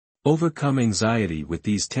Overcome anxiety with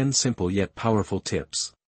these 10 simple yet powerful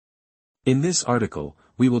tips. In this article,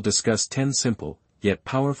 we will discuss 10 simple, yet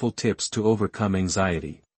powerful tips to overcome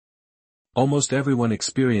anxiety. Almost everyone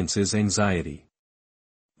experiences anxiety.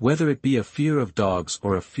 Whether it be a fear of dogs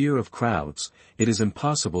or a fear of crowds, it is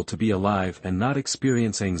impossible to be alive and not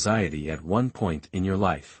experience anxiety at one point in your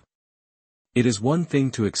life. It is one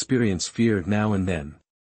thing to experience fear now and then.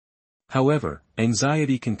 However,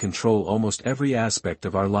 anxiety can control almost every aspect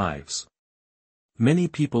of our lives. Many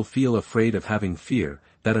people feel afraid of having fear,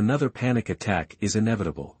 that another panic attack is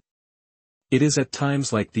inevitable. It is at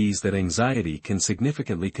times like these that anxiety can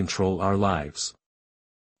significantly control our lives.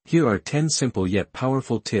 Here are 10 simple yet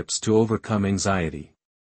powerful tips to overcome anxiety.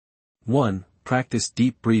 1. Practice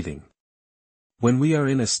deep breathing. When we are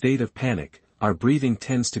in a state of panic, our breathing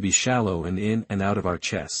tends to be shallow and in and out of our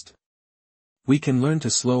chest. We can learn to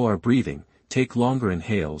slow our breathing, take longer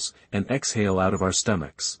inhales, and exhale out of our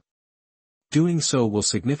stomachs. Doing so will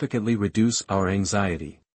significantly reduce our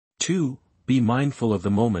anxiety. 2. Be mindful of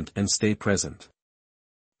the moment and stay present.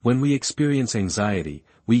 When we experience anxiety,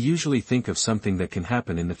 we usually think of something that can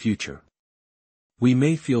happen in the future. We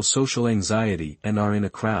may feel social anxiety and are in a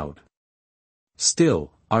crowd.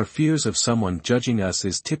 Still, our fears of someone judging us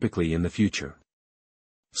is typically in the future.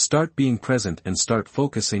 Start being present and start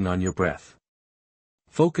focusing on your breath.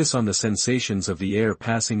 Focus on the sensations of the air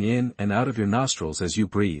passing in and out of your nostrils as you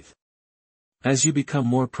breathe. As you become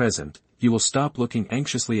more present, you will stop looking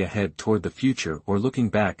anxiously ahead toward the future or looking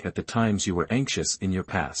back at the times you were anxious in your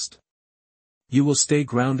past. You will stay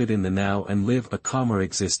grounded in the now and live a calmer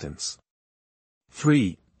existence.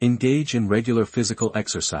 3. Engage in regular physical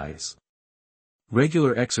exercise.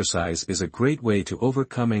 Regular exercise is a great way to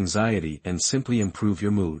overcome anxiety and simply improve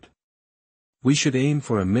your mood. We should aim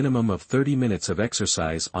for a minimum of 30 minutes of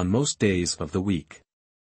exercise on most days of the week.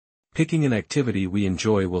 Picking an activity we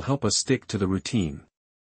enjoy will help us stick to the routine.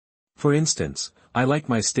 For instance, I like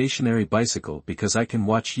my stationary bicycle because I can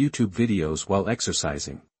watch YouTube videos while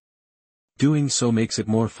exercising. Doing so makes it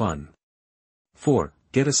more fun. 4.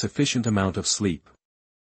 Get a sufficient amount of sleep.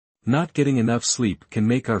 Not getting enough sleep can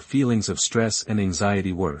make our feelings of stress and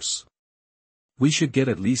anxiety worse. We should get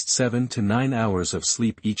at least 7 to 9 hours of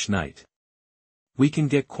sleep each night. We can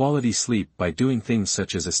get quality sleep by doing things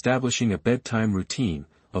such as establishing a bedtime routine,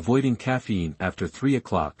 avoiding caffeine after 3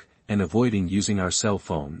 o'clock, and avoiding using our cell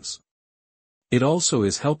phones. It also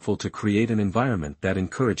is helpful to create an environment that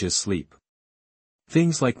encourages sleep.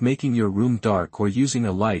 Things like making your room dark or using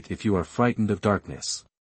a light if you are frightened of darkness.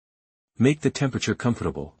 Make the temperature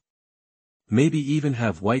comfortable. Maybe even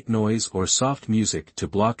have white noise or soft music to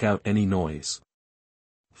block out any noise.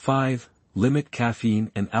 5. Limit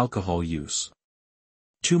caffeine and alcohol use.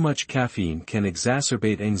 Too much caffeine can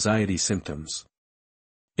exacerbate anxiety symptoms.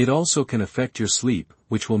 It also can affect your sleep,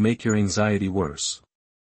 which will make your anxiety worse.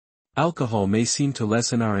 Alcohol may seem to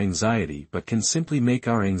lessen our anxiety but can simply make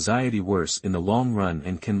our anxiety worse in the long run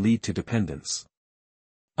and can lead to dependence.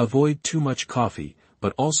 Avoid too much coffee,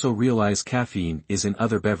 but also realize caffeine is in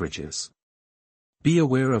other beverages. Be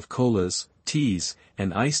aware of colas, teas,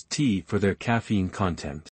 and iced tea for their caffeine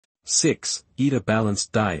content. 6. Eat a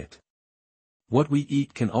balanced diet. What we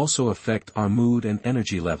eat can also affect our mood and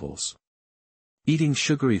energy levels. Eating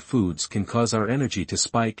sugary foods can cause our energy to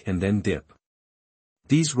spike and then dip.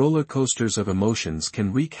 These roller coasters of emotions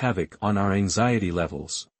can wreak havoc on our anxiety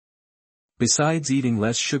levels. Besides eating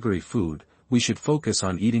less sugary food, we should focus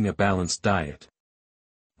on eating a balanced diet.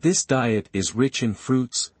 This diet is rich in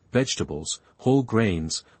fruits, vegetables, whole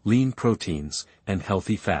grains, lean proteins, and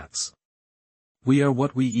healthy fats. We are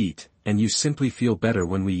what we eat, and you simply feel better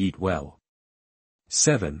when we eat well.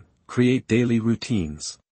 7. Create daily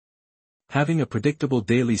routines. Having a predictable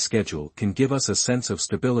daily schedule can give us a sense of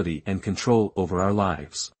stability and control over our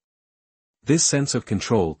lives. This sense of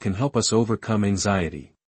control can help us overcome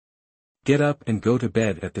anxiety. Get up and go to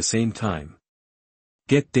bed at the same time.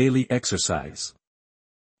 Get daily exercise.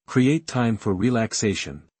 Create time for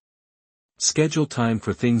relaxation. Schedule time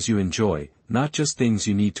for things you enjoy, not just things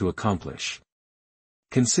you need to accomplish.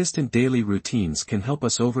 Consistent daily routines can help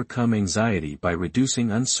us overcome anxiety by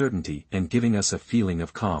reducing uncertainty and giving us a feeling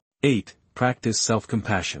of calm. 8. Practice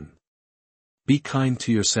self-compassion. Be kind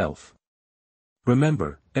to yourself.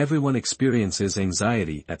 Remember, everyone experiences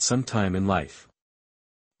anxiety at some time in life.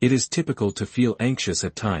 It is typical to feel anxious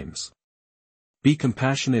at times. Be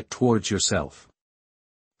compassionate towards yourself.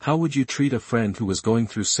 How would you treat a friend who was going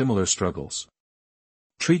through similar struggles?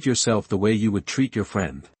 Treat yourself the way you would treat your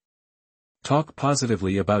friend. Talk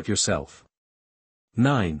positively about yourself.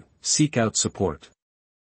 9. Seek out support.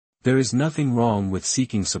 There is nothing wrong with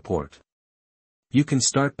seeking support. You can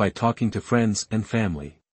start by talking to friends and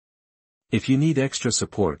family. If you need extra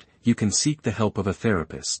support, you can seek the help of a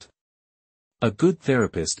therapist. A good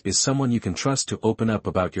therapist is someone you can trust to open up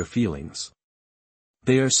about your feelings.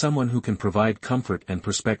 They are someone who can provide comfort and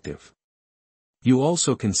perspective. You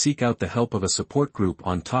also can seek out the help of a support group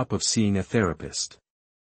on top of seeing a therapist.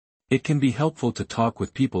 It can be helpful to talk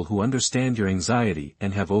with people who understand your anxiety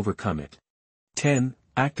and have overcome it. 10.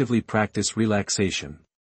 Actively practice relaxation.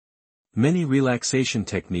 Many relaxation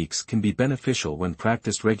techniques can be beneficial when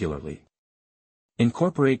practiced regularly.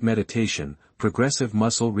 Incorporate meditation, progressive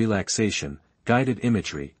muscle relaxation, guided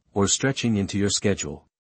imagery, or stretching into your schedule.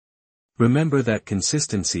 Remember that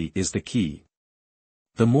consistency is the key.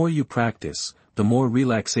 The more you practice, the more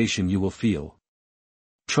relaxation you will feel.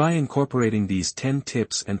 Try incorporating these 10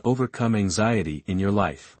 tips and overcome anxiety in your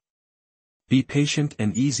life. Be patient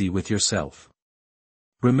and easy with yourself.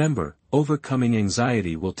 Remember, overcoming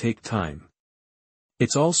anxiety will take time.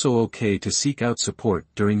 It's also okay to seek out support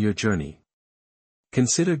during your journey.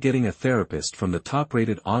 Consider getting a therapist from the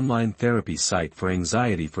top-rated online therapy site for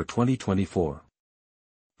anxiety for 2024.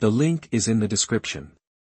 The link is in the description.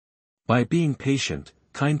 By being patient,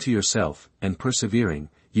 kind to yourself, and persevering,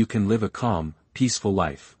 you can live a calm, peaceful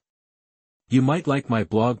life. You might like my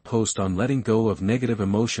blog post on letting go of negative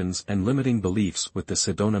emotions and limiting beliefs with the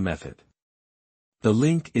Sedona method. The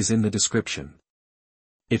link is in the description.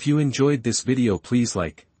 If you enjoyed this video, please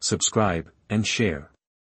like, subscribe, and share.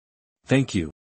 Thank you.